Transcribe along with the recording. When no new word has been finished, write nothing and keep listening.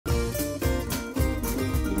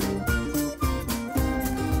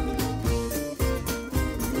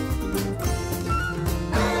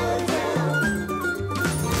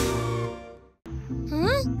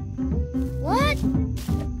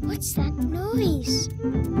toys.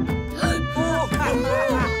 Odo,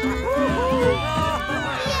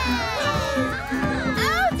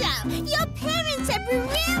 your parents are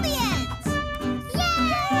brilliant!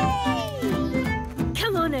 Yay!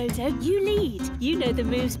 Come on, Odo, you lead. You know the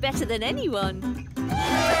moves better than anyone.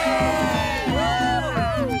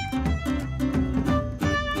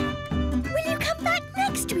 Will you come back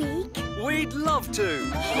next week? We'd love to.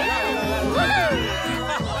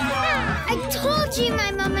 I told you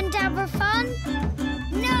my mum and dad were fun.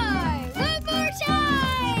 No! One more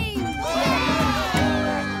time!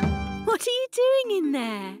 What are you doing in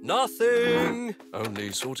there? Nothing.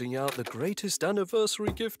 Only sorting out the greatest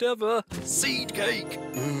anniversary gift ever. Seed cake.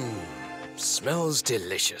 Smells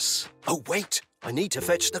delicious. Oh, wait. I need to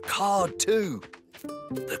fetch the card too.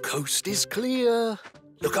 The coast is clear.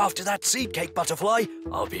 Look after that seed cake, Butterfly.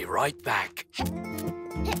 I'll be right back.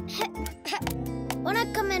 Wanna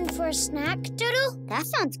come in for a snack, Doodle? That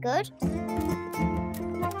sounds good.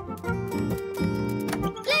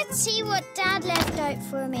 Let's see what Dad left out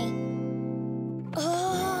for me.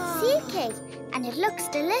 Oh! Seed cake, and it looks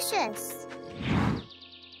delicious.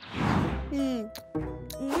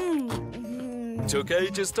 Took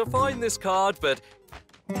ages to find this card, but...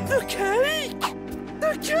 The cake!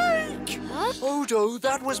 The cake! Huh? Odo,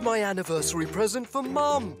 that was my anniversary present for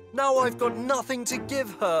Mum. Now I've got nothing to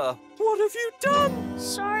give her. What have you done?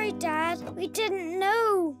 Sorry, Dad. We didn't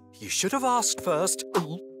know. You should have asked first.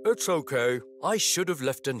 It's okay. I should have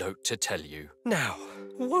left a note to tell you. Now,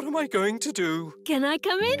 what am I going to do? Can I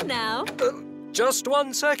come in now? Just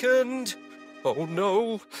 1 second. Oh,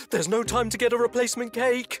 no. There's no time to get a replacement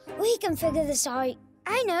cake. We can figure this out.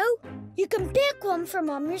 I know. You can bake one for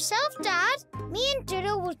Mum yourself, Dad. Me and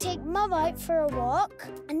Doodle will take Mum out for a walk,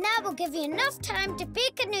 and that will give you enough time to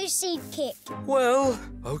bake a new seed cake. Well,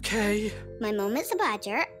 okay. My mum is a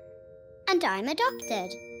badger, and I'm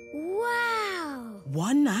adopted. Wow!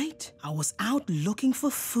 One night, I was out looking for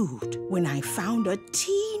food when I found a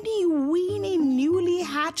teeny-weeny, newly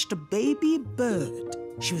hatched baby bird.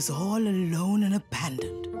 She was all alone and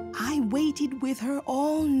abandoned. I waited with her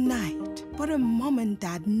all night, but her mom and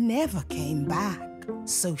dad never came back.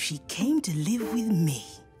 So she came to live with me,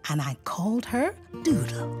 and I called her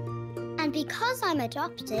Doodle. And because I'm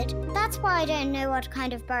adopted, that's why I don't know what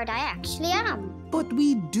kind of bird I actually am. But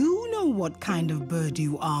we do know what kind of bird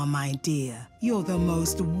you are, my dear. You're the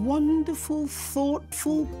most wonderful,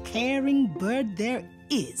 thoughtful, caring bird there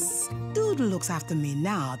is. Doodle looks after me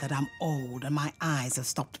now that I'm old and my eyes have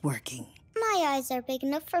stopped working. My eyes are big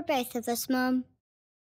enough for both of us, Mum.